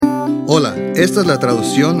Hola, esta es la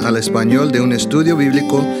traducción al español de un estudio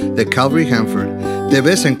bíblico de Calvary Hanford. De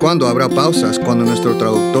vez en cuando habrá pausas cuando nuestro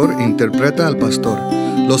traductor interpreta al pastor.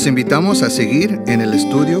 Los invitamos a seguir en el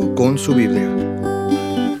estudio con su Biblia.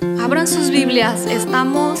 Abran sus Biblias,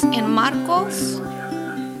 estamos en Marcos.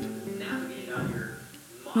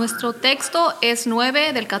 Nuestro texto es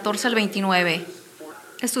 9 del 14 al 29.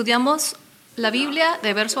 Estudiamos la Biblia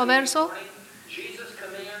de verso a verso.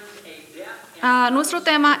 Nuestro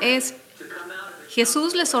tema es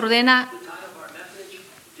Jesús les ordena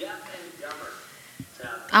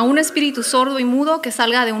a un espíritu sordo y mudo que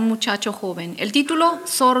salga de un muchacho joven. El título,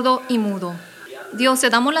 sordo y mudo. Dios, te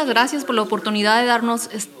damos las gracias por la oportunidad de darnos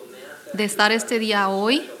de estar este día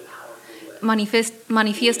hoy.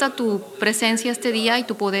 Manifiesta tu presencia este día y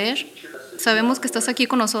tu poder. Sabemos que estás aquí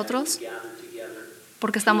con nosotros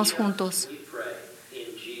porque estamos juntos.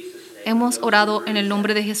 Hemos orado en el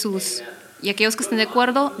nombre de Jesús. Y aquellos que estén de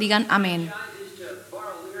acuerdo, digan amén.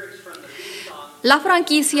 La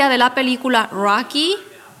franquicia de la película Rocky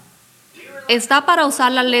está para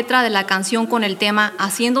usar la letra de la canción con el tema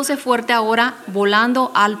Haciéndose fuerte ahora,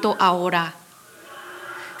 volando alto ahora.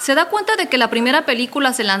 ¿Se da cuenta de que la primera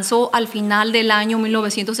película se lanzó al final del año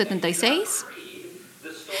 1976?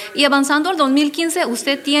 Y avanzando al 2015,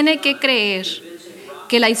 usted tiene que creer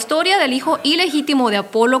que la historia del hijo ilegítimo de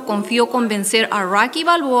Apolo confió convencer a Rocky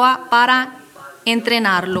Balboa para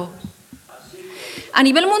entrenarlo. A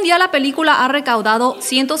nivel mundial, la película ha recaudado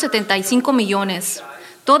 175 millones.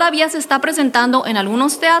 Todavía se está presentando en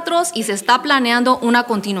algunos teatros y se está planeando una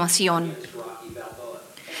continuación.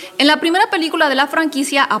 En la primera película de la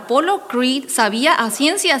franquicia, Apollo Creed sabía a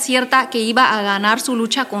ciencia cierta que iba a ganar su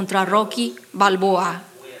lucha contra Rocky Balboa.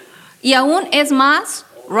 Y aún es más,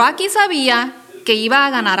 Rocky sabía que iba a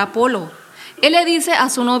ganar a Apolo. Él le dice a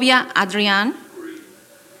su novia Adrienne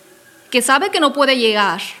que sabe que no puede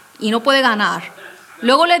llegar y no puede ganar.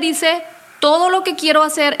 Luego le dice, todo lo que quiero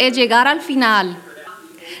hacer es llegar al final.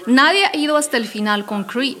 Nadie ha ido hasta el final con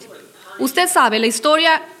Creed. Usted sabe, la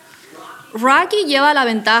historia, Rocky lleva la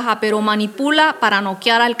ventaja, pero manipula para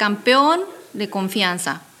noquear al campeón de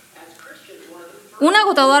confianza. Una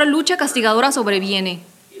agotadora lucha castigadora sobreviene.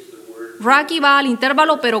 Rocky va al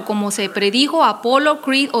intervalo, pero como se predijo, Apollo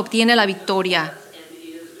Creed obtiene la victoria.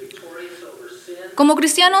 Como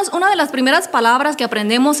cristianos, una de las primeras palabras que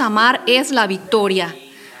aprendemos a amar es la victoria.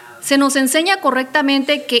 Se nos enseña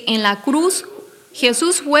correctamente que en la cruz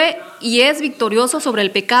Jesús fue y es victorioso sobre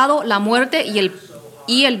el pecado, la muerte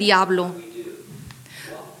y el diablo.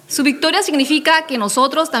 Su victoria significa que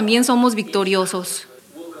nosotros también somos victoriosos.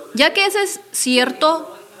 Ya que eso es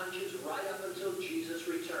cierto,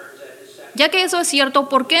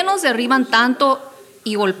 ¿por qué nos derriban tanto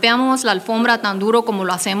y golpeamos la alfombra tan duro como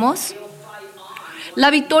lo hacemos? La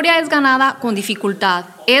victoria es ganada con dificultad.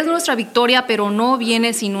 Es nuestra victoria, pero no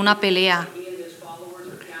viene sin una pelea.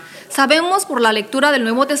 Sabemos por la lectura del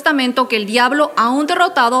Nuevo Testamento que el diablo, aún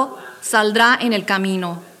derrotado, saldrá en el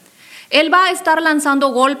camino. Él va a estar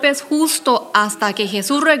lanzando golpes justo hasta que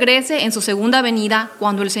Jesús regrese en su segunda venida,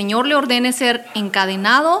 cuando el Señor le ordene ser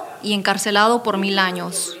encadenado y encarcelado por 1000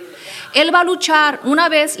 años. Él va a luchar una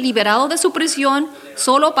vez liberado de su prisión,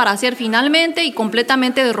 solo para ser finalmente y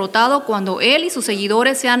completamente derrotado cuando él y sus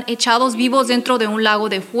seguidores sean echados vivos dentro de un lago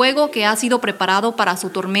de fuego que ha sido preparado para su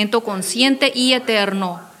tormento consciente y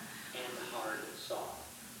eterno.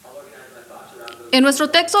 En nuestro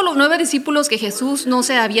texto, los 9 discípulos que Jesús no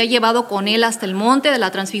se había llevado con él hasta el monte de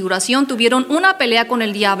la transfiguración tuvieron una pelea con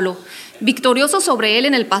el diablo. Victoriosos sobre él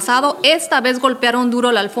en el pasado, esta vez golpearon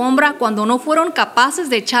duro la alfombra cuando no fueron capaces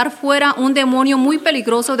de echar fuera un demonio muy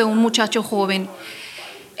peligroso de un muchacho joven.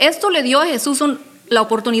 Esto le dio a Jesús la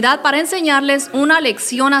oportunidad para enseñarles una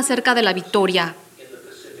lección acerca de la victoria,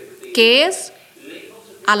 que es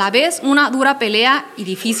a la vez una dura pelea y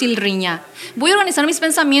difícil riña. Voy a organizar mis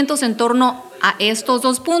pensamientos en torno a estos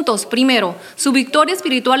 2 puntos. Primero, su victoria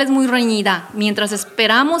espiritual es muy reñida mientras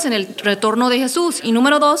esperamos en el retorno de Jesús. Y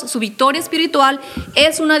número 2, su victoria espiritual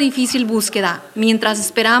es una difícil búsqueda mientras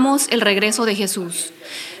esperamos el regreso de Jesús.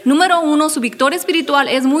 Número 1, su victoria espiritual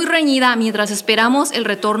es muy reñida mientras esperamos el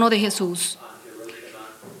retorno de Jesús.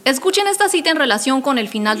 Escuchen esta cita en relación con el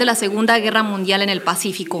final de la Segunda Guerra Mundial en el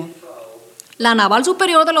Pacífico. La naval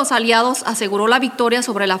superior de los aliados aseguró la victoria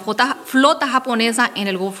sobre la flota japonesa en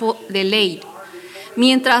el Golfo de Leyte,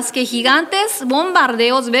 mientras que gigantes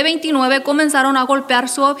bombardeos B-29 comenzaron a golpear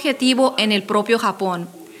su objetivo en el propio Japón.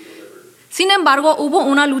 Sin embargo, hubo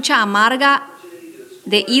una lucha amarga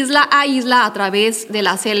de isla a isla a través de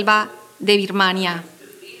la selva de Birmania,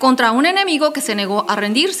 contra un enemigo que se negó a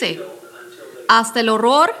rendirse, hasta el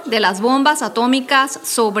horror de las bombas atómicas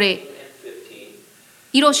sobre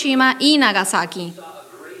Hiroshima y Nagasaki.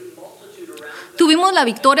 Tuvimos la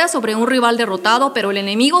victoria sobre un rival derrotado, pero el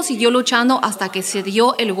enemigo siguió luchando hasta que se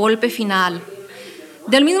dio el golpe final.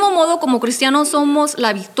 Del mismo modo, como cristianos somos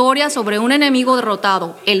la victoria sobre un enemigo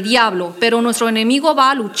derrotado, el diablo, pero nuestro enemigo va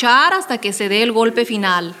a luchar hasta que se dé el golpe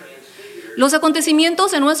final. Los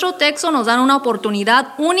acontecimientos en nuestro texto nos dan una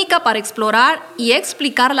oportunidad única para explorar y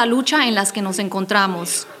explicar la lucha en la que nos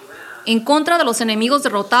encontramos, en contra de los enemigos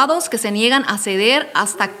derrotados que se niegan a ceder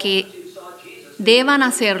hasta que deban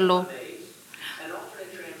hacerlo.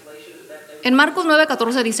 En Marcos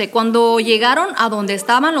 9:14 dice, cuando llegaron a donde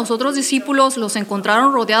estaban los otros discípulos, los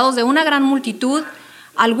encontraron rodeados de una gran multitud.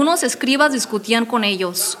 Algunos escribas discutían con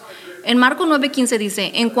ellos. En Marcos 9:15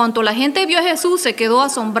 dice, en cuanto la gente vio a Jesús, se quedó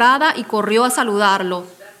asombrada y corrió a saludarlo.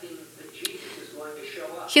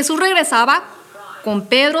 Jesús regresaba con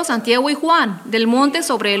Pedro, Santiago y Juan del monte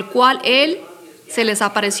sobre el cual él se les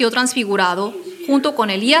apareció transfigurado, junto con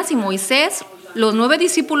Elías y Moisés. Los 9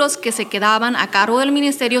 discípulos que se quedaban a cargo del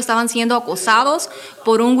ministerio estaban siendo acosados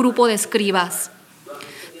por un grupo de escribas.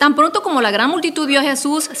 Tan pronto como la gran multitud vio a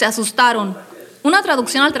Jesús, se asustaron. Una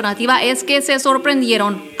traducción alternativa es que se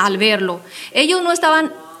sorprendieron al verlo. Ellos no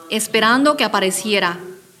estaban esperando que apareciera.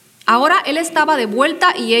 Ahora él estaba de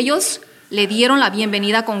vuelta y ellos le dieron la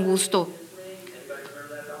bienvenida con gusto.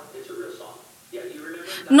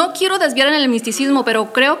 No quiero desviar en el misticismo,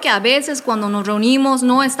 pero creo que a veces cuando nos reunimos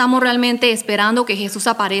no estamos realmente esperando que Jesús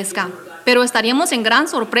aparezca, pero estaríamos en gran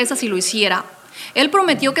sorpresa si lo hiciera. Él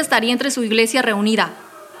prometió que estaría entre su iglesia reunida.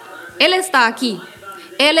 Él está aquí.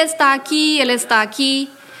 Él está aquí, Él está aquí.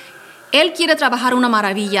 Él quiere trabajar una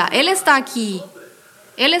maravilla. Él está aquí.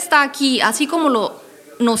 Él está aquí, así como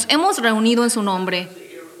nos hemos reunido en su nombre.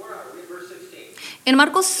 En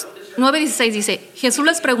Marcos 9:16 dice, Jesús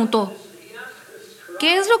les preguntó,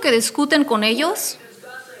 ¿qué es lo que discuten con ellos?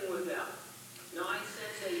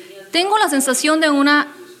 Tengo la sensación de una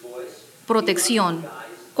protección.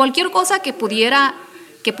 Cualquier cosa que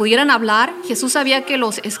pudieran hablar, Jesús sabía que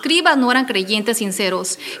los escribas no eran creyentes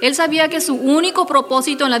sinceros. Él sabía que su único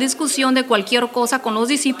propósito en la discusión de cualquier cosa con los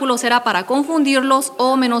discípulos era para confundirlos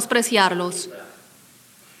o menospreciarlos.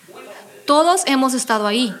 Todos hemos estado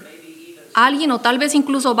ahí. Alguien o tal vez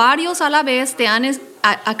incluso varios a la vez te han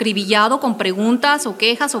acribillado con preguntas o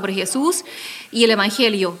quejas sobre Jesús y el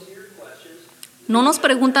Evangelio. No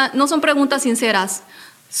son preguntas sinceras,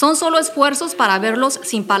 son solo esfuerzos para verlos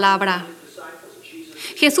sin palabra.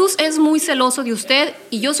 Jesús es muy celoso de usted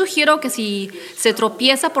y yo sugiero que si se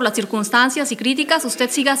tropieza por las circunstancias y críticas, usted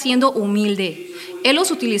siga siendo humilde. Él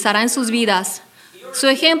los utilizará en sus vidas. Su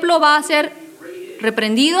ejemplo va a ser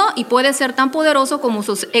reprendido y puede ser tan poderoso como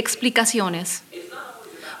sus explicaciones.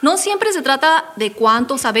 No siempre se trata de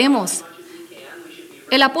cuánto sabemos.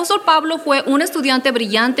 El apóstol Pablo fue un estudiante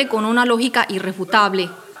brillante con una lógica irrefutable,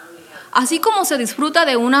 así como se disfruta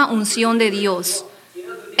de una unción de Dios.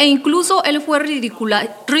 E incluso él fue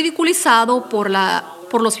ridiculizado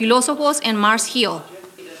por los filósofos en Mars Hill.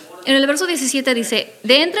 En el verso 17 dice,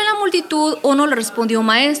 de entre la multitud uno le respondió,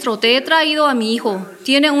 maestro, te he traído a mi hijo.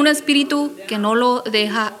 Tiene un espíritu que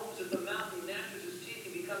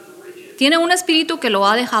lo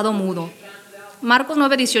ha dejado mudo. Marcos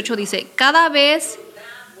 9:18 dice, cada vez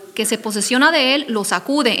que se posesiona de él, lo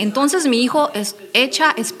sacude. Entonces mi hijo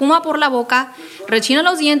echa espuma por la boca, rechina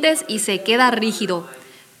los dientes y se queda rígido.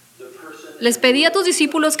 Les pedí a tus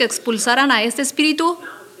discípulos que expulsaran a este espíritu,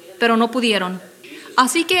 pero no pudieron.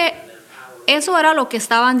 Así que eso era lo que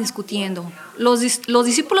estaban discutiendo. Los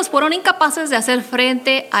discípulos fueron incapaces de hacer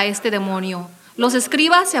frente a este demonio. Los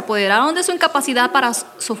escribas se apoderaron de su incapacidad para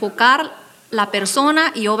sofocar la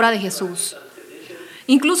persona y obra de Jesús.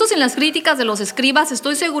 Incluso sin las críticas de los escribas,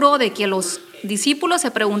 estoy seguro de que los discípulos se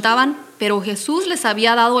preguntaban, pero Jesús les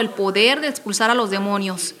había dado el poder de expulsar a los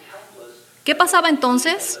demonios. ¿Qué pasaba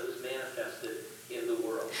entonces?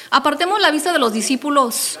 Apartemos la vista de los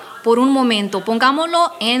discípulos por un momento,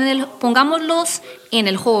 pongámoslos en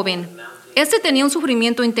el joven. Este tenía un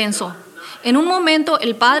sufrimiento intenso. En un momento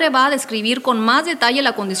el padre va a describir con más detalle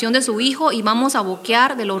la condición de su hijo y vamos a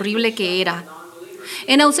boquear de lo horrible que era.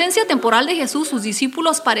 En ausencia temporal de Jesús, sus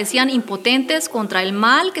discípulos parecían impotentes contra el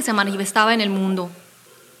mal que se manifestaba en el mundo.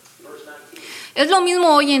 Es lo mismo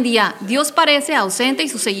hoy en día. Dios parece ausente y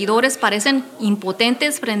sus seguidores parecen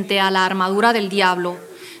impotentes frente a la armadura del diablo.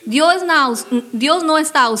 Dios no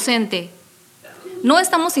está ausente. No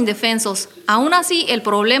estamos indefensos. Aún así, el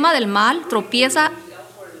problema del mal tropieza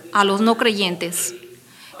a los no creyentes.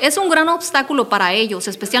 Es un gran obstáculo para ellos,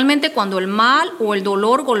 especialmente cuando el mal o el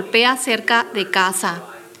dolor golpea cerca de casa.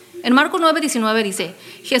 En Marcos 9:19 dice,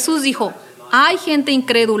 Jesús dijo, hay gente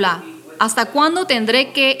incrédula. ¿Hasta cuándo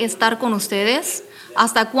tendré que estar con ustedes?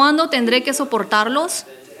 ¿Hasta cuándo tendré que soportarlos?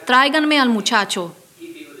 Tráiganme al muchacho.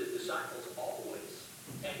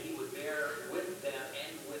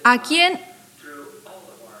 ¿A quién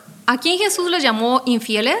Jesús les llamó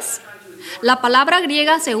infieles? La palabra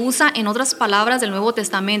griega se usa en otras palabras del Nuevo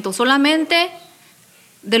Testamento, solamente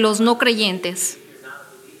de los no creyentes.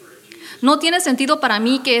 No tiene sentido para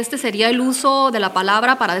mí que este sería el uso de la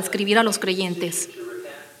palabra para describir a los creyentes.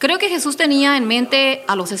 Creo que Jesús tenía en mente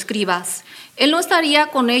a los escribas. Él no estaría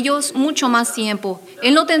con ellos mucho más tiempo.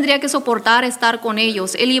 Él no tendría que soportar estar con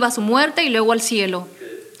ellos. Él iba a su muerte y luego al cielo.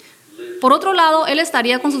 Por otro lado, Él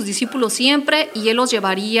estaría con sus discípulos siempre y Él los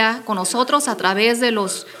llevaría con nosotros a través de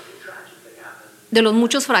los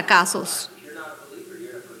muchos fracasos.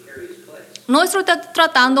 No estoy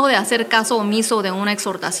tratando de hacer caso omiso de una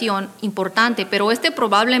exhortación importante, pero este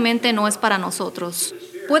probablemente no es para nosotros.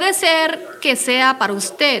 Puede ser que sea para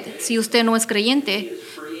usted si usted no es creyente.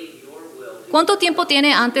 ¿Cuánto tiempo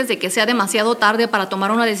tiene antes de que sea demasiado tarde para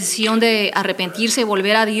tomar una decisión de arrepentirse y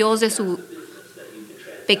volver a Dios de su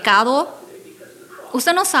pecado?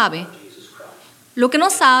 Usted no sabe. Lo que no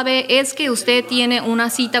sabe es que usted tiene una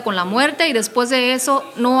cita con la muerte y después de eso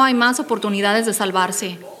no hay más oportunidades de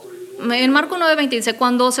salvarse. En Marcos 9:20 dice,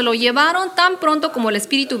 cuando se lo llevaron, tan pronto como el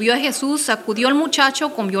espíritu vio a Jesús, sacudió al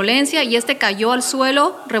muchacho con violencia y este cayó al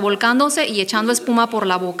suelo, revolcándose y echando espuma por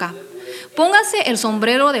la boca. Póngase el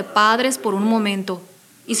sombrero de padres por un momento.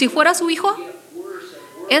 ¿Y si fuera su hijo?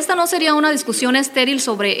 Esta no sería una discusión estéril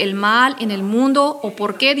sobre el mal en el mundo o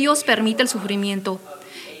por qué Dios permite el sufrimiento.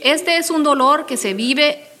 Este es un dolor que se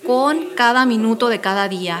vive con cada minuto de cada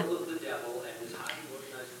día.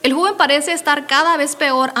 El joven parece estar cada vez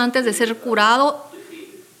peor antes de ser curado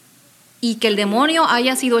y que el demonio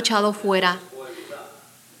haya sido echado fuera.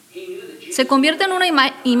 Se convierte en una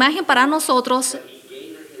imagen para nosotros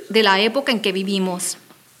de la época en que vivimos.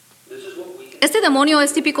 Este demonio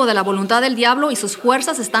es típico de la voluntad del diablo y sus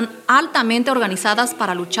fuerzas están altamente organizadas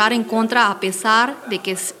para luchar en contra a pesar de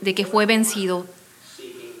que fue vencido.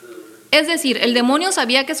 Es decir, el demonio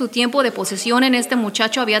sabía que su tiempo de posesión en este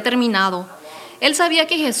muchacho había terminado. Él sabía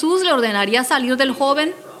que Jesús le ordenaría salir del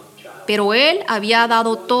joven, pero él había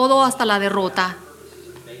dado todo hasta la derrota.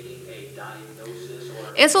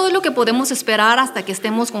 Eso es lo que podemos esperar hasta que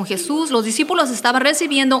estemos con Jesús. Los discípulos estaban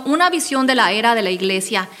recibiendo una visión de la era de la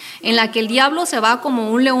iglesia, en la que el diablo se va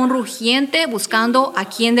como un león rugiente buscando a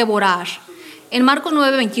quien devorar. En Marcos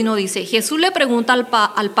 9:21 dice, Jesús le pregunta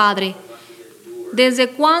al Padre, ¿desde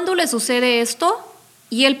cuándo le sucede esto?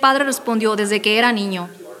 Y el Padre respondió, desde que era niño.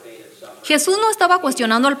 Jesús no estaba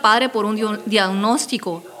cuestionando al Padre por un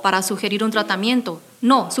diagnóstico para sugerir un tratamiento.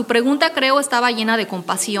 No, su pregunta creo estaba llena de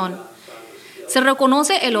compasión. Se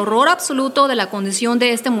reconoce el horror absoluto de la condición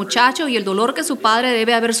de este muchacho y el dolor que su padre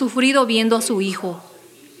debe haber sufrido viendo a su hijo.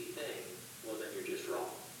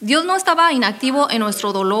 Dios no estaba inactivo en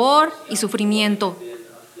nuestro dolor y sufrimiento.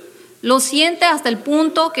 Lo siente hasta el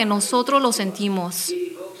punto que nosotros lo sentimos.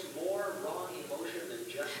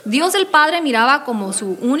 Dios el Padre miraba como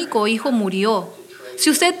su único hijo murió. Si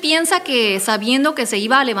usted piensa que sabiendo que se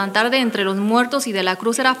iba a levantar de entre los muertos y de la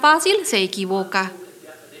cruz era fácil, se equivoca.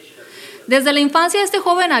 Desde la infancia este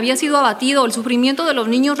joven había sido abatido. El sufrimiento de los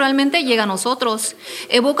niños realmente llega a nosotros.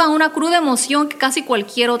 Evoca una cruda emoción que casi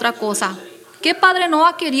cualquier otra cosa. ¿Qué padre no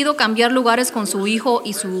ha querido cambiar lugares con su hijo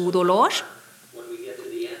y su dolor?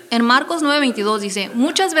 En Marcos 9:22 dice,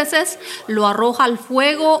 muchas veces lo arroja al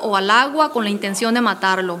fuego o al agua con la intención de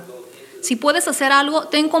matarlo. Si puedes hacer algo,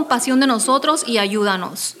 ten compasión de nosotros y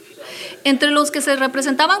ayúdanos. Entre los que se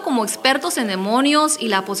representaban como expertos en demonios y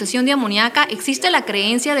la posesión demoníaca, existe la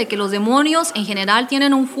creencia de que los demonios en general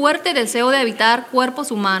tienen un fuerte deseo de habitar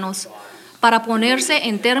cuerpos humanos. Para ponerse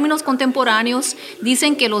en términos contemporáneos,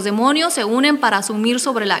 dicen que los demonios se unen para asumir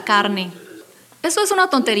sobre la carne. Eso es una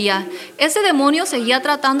tontería. Ese demonio seguía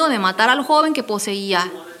tratando de matar al joven que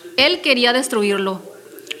poseía. Él quería destruirlo.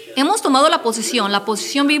 Hemos tomado la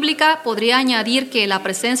posición bíblica podría añadir que la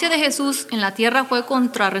presencia de Jesús en la tierra fue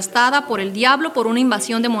contrarrestada por el diablo por una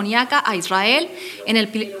invasión demoníaca a Israel en el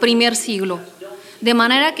primer siglo, de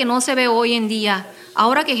manera que no se ve hoy en día,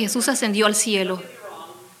 ahora que Jesús ascendió al cielo.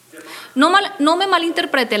 No me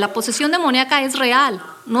malinterprete, la posesión demoníaca es real,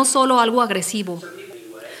 no solo algo agresivo.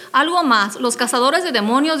 Algo más, los cazadores de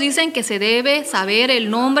demonios dicen que se debe saber el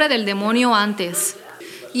nombre del demonio antes.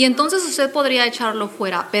 Y entonces usted podría echarlo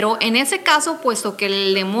fuera, pero en ese caso, puesto que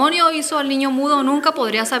el demonio hizo al niño mudo, nunca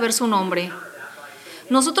podría saber su nombre.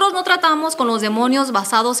 Nosotros no tratamos con los demonios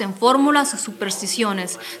basados en fórmulas o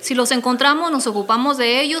supersticiones. Si los encontramos, nos ocupamos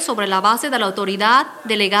de ellos sobre la base de la autoridad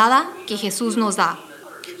delegada que Jesús nos da.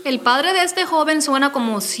 El padre de este joven suena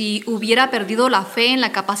como si hubiera perdido la fe en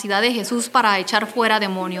la capacidad de Jesús para echar fuera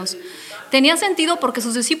demonios. Tenía sentido porque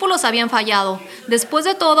sus discípulos habían fallado. Después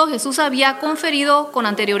de todo, Jesús había conferido con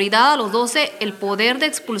anterioridad a los 12 el poder de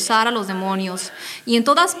expulsar a los demonios. Y en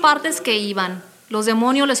todas partes que iban, los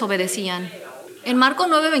demonios les obedecían. En Marcos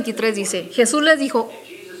 9:23 dice, Jesús les dijo,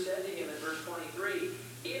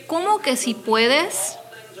 ¿cómo que si puedes?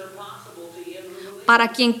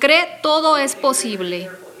 Para quien cree, todo es posible.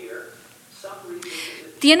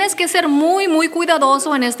 Tienes que ser muy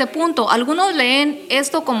cuidadoso en este punto. Algunos leen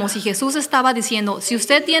esto como si Jesús estaba diciendo, si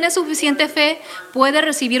usted tiene suficiente fe, puede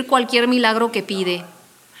recibir cualquier milagro que pide.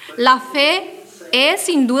 La fe es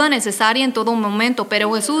sin duda necesaria en todo momento,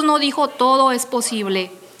 pero Jesús no dijo todo es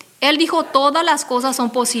posible. Él dijo todas las cosas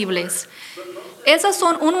son posibles. Esas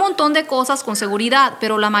son un montón de cosas con seguridad,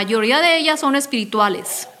 pero la mayoría de ellas son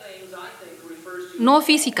espirituales, no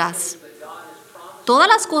físicas. Todas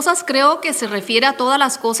las cosas creo que se refiere a todas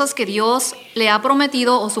las cosas que Dios le ha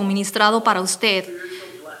prometido o suministrado para usted.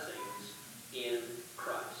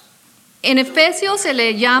 En Efesios se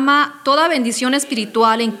le llama toda bendición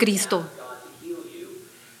espiritual en Cristo.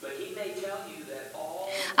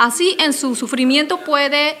 Así en su sufrimiento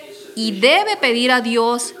puede y debe pedir a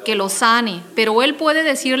Dios que lo sane, pero Él puede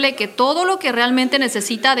decirle que todo lo que realmente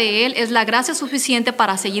necesita de Él es la gracia suficiente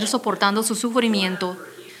para seguir soportando su sufrimiento.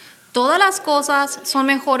 Todas las cosas son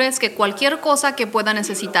mejores que cualquier cosa que pueda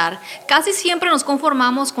necesitar. Casi siempre nos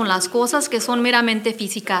conformamos con las cosas que son meramente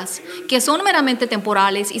físicas, que son meramente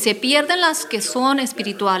temporales, y se pierden las que son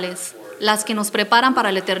espirituales, las que nos preparan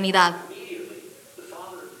para la eternidad.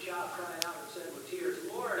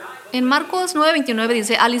 En Marcos 9:29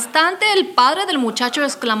 dice, al instante el padre del muchacho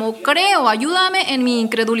exclamó, creo, ayúdame en mi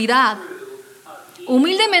incredulidad.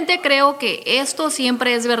 Humildemente creo que esto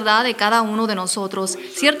siempre es verdad de cada uno de nosotros.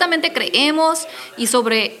 Ciertamente creemos y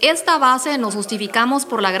sobre esta base nos justificamos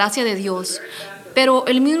por la gracia de Dios. Pero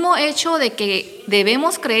el mismo hecho de que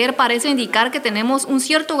debemos creer parece indicar que tenemos un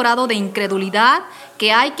cierto grado de incredulidad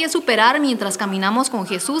que hay que superar mientras caminamos con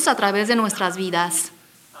Jesús a través de nuestras vidas.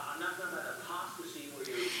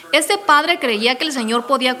 Este padre creía que el Señor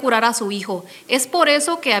podía curar a su hijo. Es por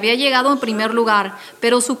eso que había llegado en primer lugar,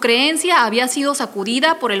 pero su creencia había sido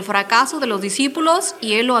sacudida por el fracaso de los discípulos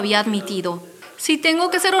y él lo había admitido. Si tengo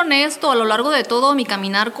que ser honesto, a lo largo de todo mi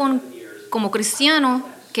caminar como cristiano,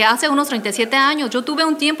 que hace unos 37 años, yo tuve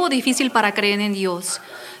un tiempo difícil para creer en Dios.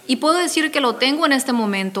 Y puedo decir que lo tengo en este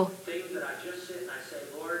momento.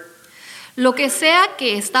 Lo que sea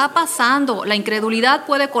que está pasando, la incredulidad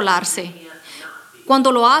puede colarse.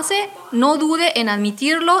 Cuando lo hace, no dude en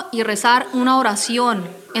admitirlo y rezar una oración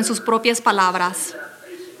en sus propias palabras.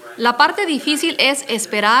 La parte difícil es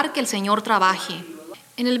esperar que el Señor trabaje.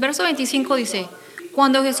 En el verso 25 dice,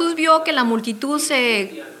 cuando Jesús vio que la multitud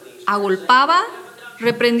se agolpaba,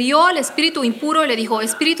 reprendió al espíritu impuro y le dijo,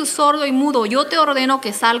 espíritu sordo y mudo, yo te ordeno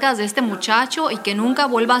que salgas de este muchacho y que nunca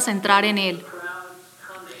vuelvas a entrar en él.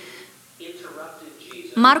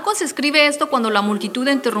 Marcos escribe esto cuando la multitud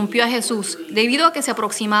interrumpió a Jesús. Debido a que se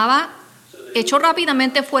aproximaba, echó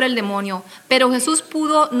rápidamente fuera el demonio, pero Jesús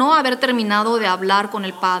pudo no haber terminado de hablar con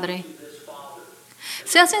el Padre.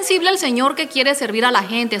 Sea sensible al Señor que quiere servir a la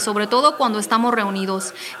gente, sobre todo cuando estamos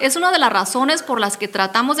reunidos. Es una de las razones por las que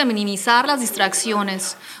tratamos de minimizar las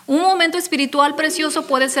distracciones. Un momento espiritual precioso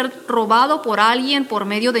puede ser robado por alguien por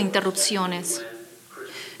medio de interrupciones.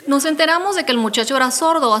 Nos enteramos de que el muchacho era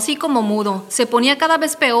sordo, así como mudo. Se ponía cada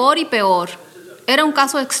vez peor y peor. Era un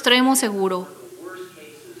caso extremo seguro.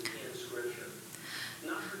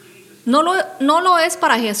 No lo es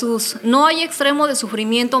para Jesús. No hay extremo de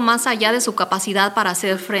sufrimiento más allá de su capacidad para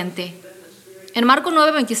hacer frente. En Marcos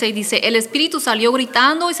 9:26 dice, el espíritu salió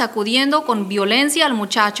gritando y sacudiendo con violencia al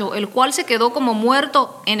muchacho, el cual se quedó como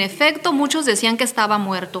muerto. En efecto, muchos decían que estaba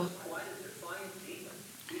muerto.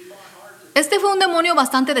 Este fue un demonio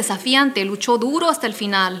bastante desafiante, luchó duro hasta el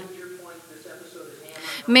final.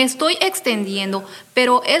 Me estoy extendiendo,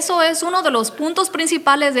 pero eso es uno de los puntos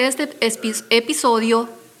principales de este episodio.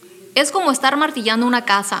 Es como estar martillando una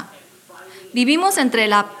casa. Vivimos entre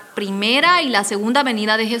la primera y la segunda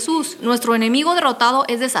venida de Jesús. Nuestro enemigo derrotado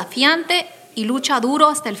es desafiante y lucha duro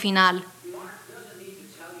hasta el final.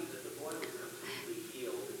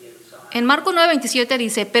 En Marcos 9:27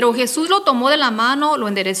 dice, pero Jesús lo tomó de la mano, lo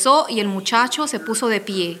enderezó y el muchacho se puso de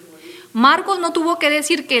pie. Marcos no tuvo que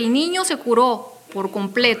decir que el niño se curó por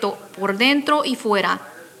completo, por dentro y fuera.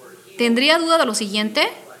 ¿Tendría duda de lo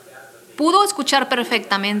siguiente? Pudo escuchar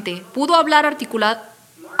perfectamente, pudo hablar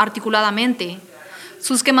articuladamente.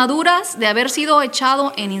 Sus quemaduras de haber sido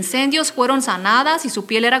echado en incendios fueron sanadas y su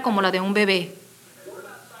piel era como la de un bebé.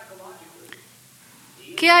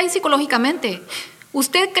 ¿Qué hay psicológicamente?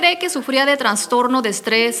 ¿Usted cree que sufría de trastorno de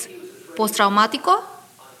estrés postraumático?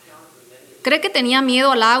 ¿Cree que tenía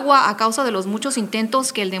miedo al agua a causa de los muchos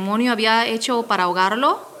intentos que el demonio había hecho para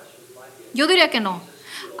ahogarlo? Yo diría que no.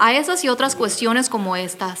 A esas y otras cuestiones como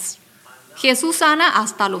estas. Jesús sana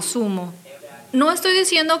hasta lo sumo. No estoy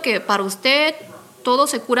diciendo que para usted todo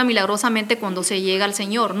se cura milagrosamente cuando se llega al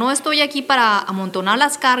Señor. No estoy aquí para amontonar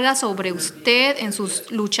las cargas sobre usted en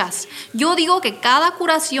sus luchas. Yo digo que cada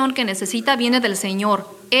curación que necesita viene del Señor.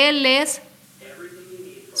 Él es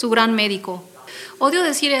su gran médico. Odio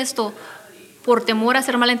decir esto por temor a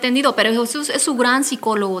ser malentendido, pero Jesús es su gran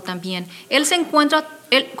psicólogo también. En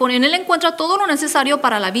Él encuentra todo lo necesario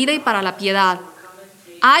para la vida y para la piedad.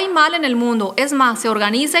 Hay mal en el mundo, es más, se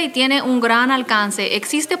organiza y tiene un gran alcance.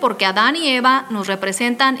 Existe porque Adán y Eva nos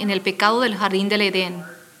representan en el pecado del jardín del Edén.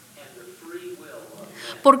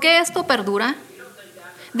 ¿Por qué esto perdura?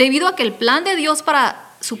 Debido a que el plan de Dios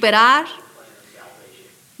para superar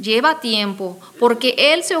lleva tiempo, porque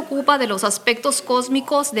Él se ocupa de los aspectos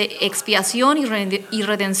cósmicos de expiación y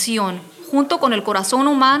redención, junto con el corazón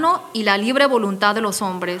humano y la libre voluntad de los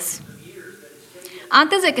hombres.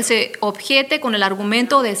 Antes de que se objete con el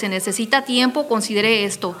argumento de se necesita tiempo, considere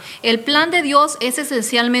esto. El plan de Dios es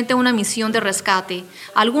esencialmente una misión de rescate.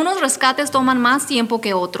 Algunos rescates toman más tiempo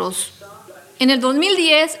que otros. En el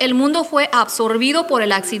 2010, el mundo fue absorbido por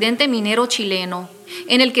el accidente minero chileno,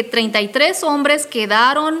 en el que 33 hombres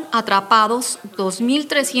quedaron atrapados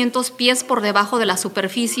 2.300 pies por debajo de la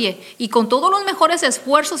superficie y con todos los mejores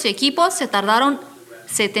esfuerzos y equipos se tardaron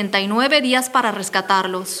 79 días para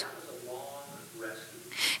rescatarlos.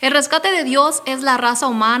 El rescate de Dios es la raza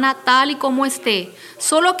humana tal y como esté,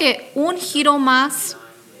 solo que un giro más.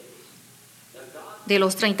 De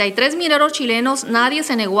los 33 mineros chilenos, nadie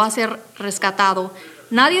se negó a ser rescatado.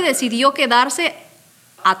 Nadie decidió quedarse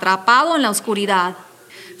atrapado en la oscuridad.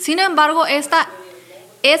 Sin embargo, esta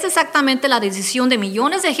es exactamente la decisión de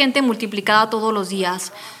millones de gente multiplicada todos los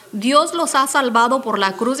días. Dios los ha salvado por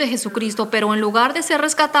la cruz de Jesucristo, pero en lugar de ser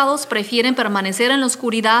rescatados, prefieren permanecer en la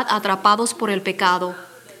oscuridad atrapados por el pecado.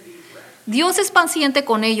 Dios es paciente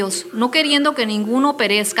con ellos, no queriendo que ninguno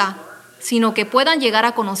perezca, sino que puedan llegar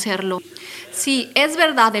a conocerlo. Sí, es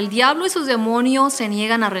verdad, el diablo y sus demonios se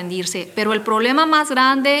niegan a rendirse, pero el problema más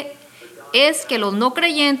grande es que los no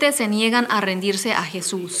creyentes se niegan a rendirse a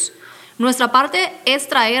Jesús. Nuestra parte es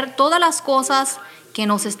traer todas las cosas que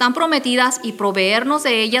nos están prometidas y proveernos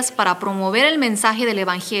de ellas para promover el mensaje del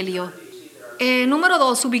Evangelio. Número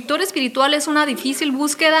 2, su victoria espiritual es una difícil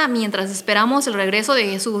búsqueda mientras esperamos el regreso de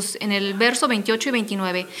Jesús. En el verso 28 y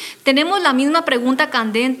 29, tenemos la misma pregunta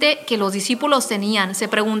candente que los discípulos tenían. Se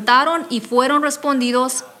preguntaron y fueron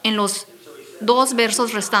respondidos en los 2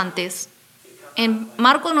 versos restantes. En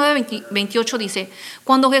Marcos 9, 28 dice,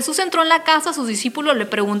 cuando Jesús entró en la casa, sus discípulos le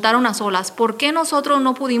preguntaron a solas, ¿por qué nosotros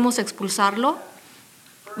no pudimos expulsarlo?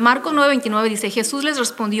 Marcos 9, 29 dice, Jesús les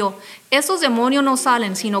respondió, esos demonios no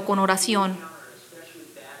salen sino con oración.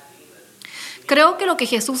 Creo que lo que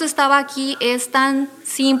Jesús estaba aquí es tan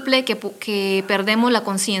simple que perdemos la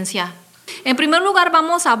conciencia. En primer lugar,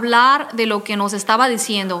 vamos a hablar de lo que nos estaba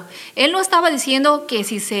diciendo. Él no estaba diciendo que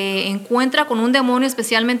si se encuentra con un demonio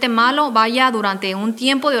especialmente malo, vaya durante un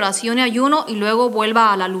tiempo de oración y ayuno y luego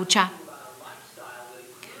vuelva a la lucha.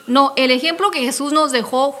 No, el ejemplo que Jesús nos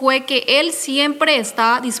dejó fue que Él siempre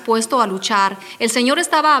está dispuesto a luchar. El Señor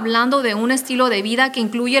estaba hablando de un estilo de vida que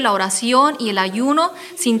incluye la oración y el ayuno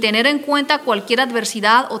sin tener en cuenta cualquier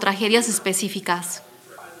adversidad o tragedias específicas.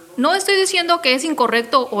 No estoy diciendo que es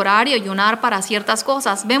incorrecto orar y ayunar para ciertas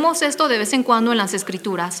cosas. Vemos esto de vez en cuando en las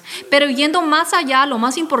Escrituras. Pero yendo más allá, lo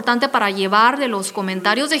más importante para llevar de los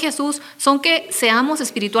comentarios de Jesús son que seamos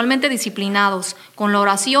espiritualmente disciplinados con la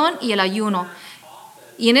oración y el ayuno.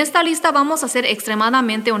 Y en esta lista vamos a ser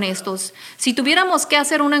extremadamente honestos. Si tuviéramos que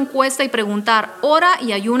hacer una encuesta y preguntar, ¿ora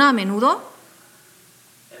y ayuna a menudo?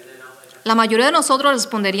 La mayoría de nosotros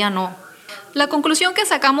respondería no. La conclusión que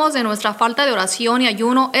sacamos de nuestra falta de oración y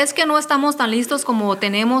ayuno es que no estamos tan listos como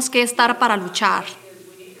tenemos que estar para luchar.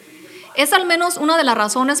 Es al menos una de las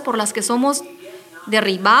razones por las que somos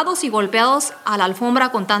derribados y golpeados a la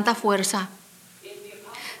alfombra con tanta fuerza.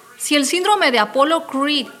 Si el síndrome de Apollo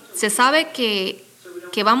Creed se sabe que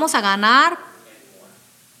vamos a ganar,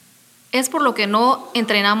 es por lo que no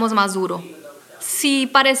entrenamos más duro. Si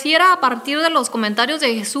pareciera a partir de los comentarios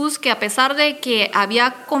de Jesús que a pesar de que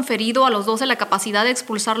había conferido a los 12 la capacidad de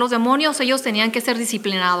expulsar los demonios, ellos tenían que ser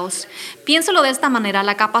disciplinados. Piénselo de esta manera,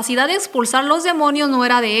 la capacidad de expulsar los demonios no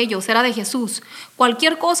era de ellos, era de Jesús.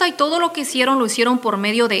 Cualquier cosa y todo lo que hicieron lo hicieron por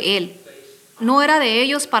medio de Él. No era de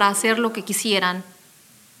ellos para hacer lo que quisieran.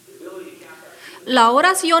 La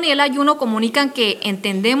oración y el ayuno comunican que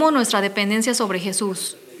entendemos nuestra dependencia sobre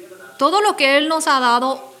Jesús. Todo lo que Él nos ha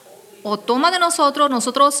dado o toma de nosotros,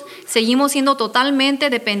 nosotros seguimos siendo totalmente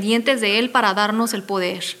dependientes de Él para darnos el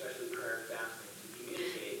poder.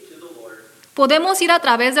 Podemos ir a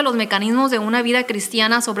través de los mecanismos de una vida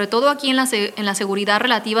cristiana, sobre todo aquí en la seguridad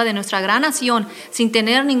relativa de nuestra gran nación, sin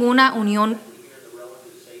tener ninguna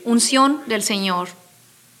unción del Señor.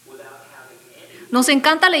 Nos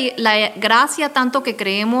encanta la gracia tanto que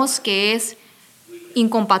creemos que es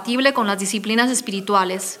incompatible con las disciplinas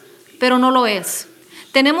espirituales, pero no lo es.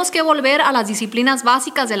 Tenemos que volver a las disciplinas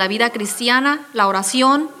básicas de la vida cristiana, la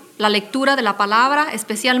oración, la lectura de la palabra,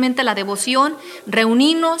 especialmente la devoción,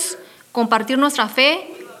 reunirnos, compartir nuestra fe,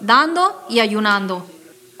 dando y ayunando.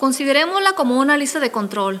 Considerémosla como una lista de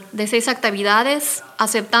control de 6 actividades,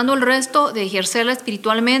 aceptando el resto de ejercerla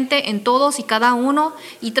espiritualmente en todos y cada uno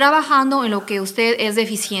y trabajando en lo que usted es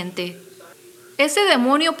deficiente. Ese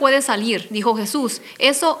demonio puede salir, dijo Jesús.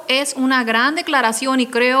 Eso es una gran declaración y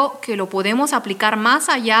creo que lo podemos aplicar más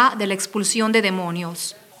allá de la expulsión de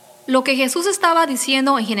demonios. Lo que Jesús estaba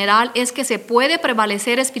diciendo en general es que se puede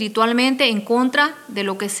prevalecer espiritualmente en contra de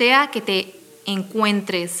lo que sea que te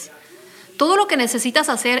encuentres. Todo lo que necesitas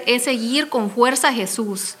hacer es seguir con fuerza a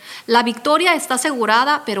Jesús. La victoria está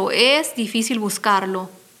asegurada, pero es difícil buscarlo.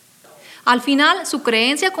 Al final, su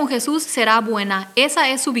creencia con Jesús será buena. Esa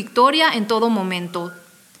es su victoria en todo momento.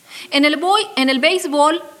 En el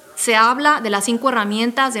béisbol se habla de las 5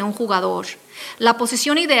 herramientas de un jugador. La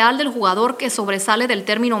posición ideal del jugador que sobresale del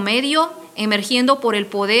término medio, emergiendo por el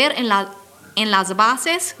poder en las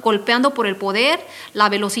bases, golpeando por el poder, la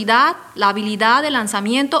velocidad, la habilidad de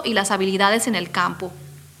lanzamiento y las habilidades en el campo.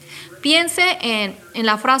 Piense en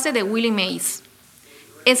la frase de Willie Mays.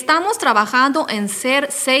 Estamos trabajando en ser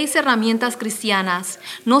 6 herramientas cristianas.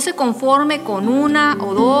 No se conforme con 1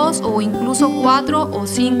 o 2 o incluso 4 o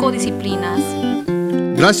 5 disciplinas.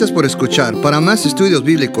 Gracias por escuchar. Para más estudios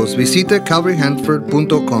bíblicos, visite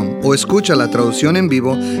calvaryhanford.com o escucha la traducción en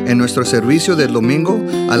vivo en nuestro servicio del domingo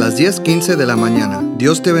a las 10:15 de la mañana.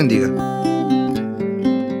 Dios te bendiga.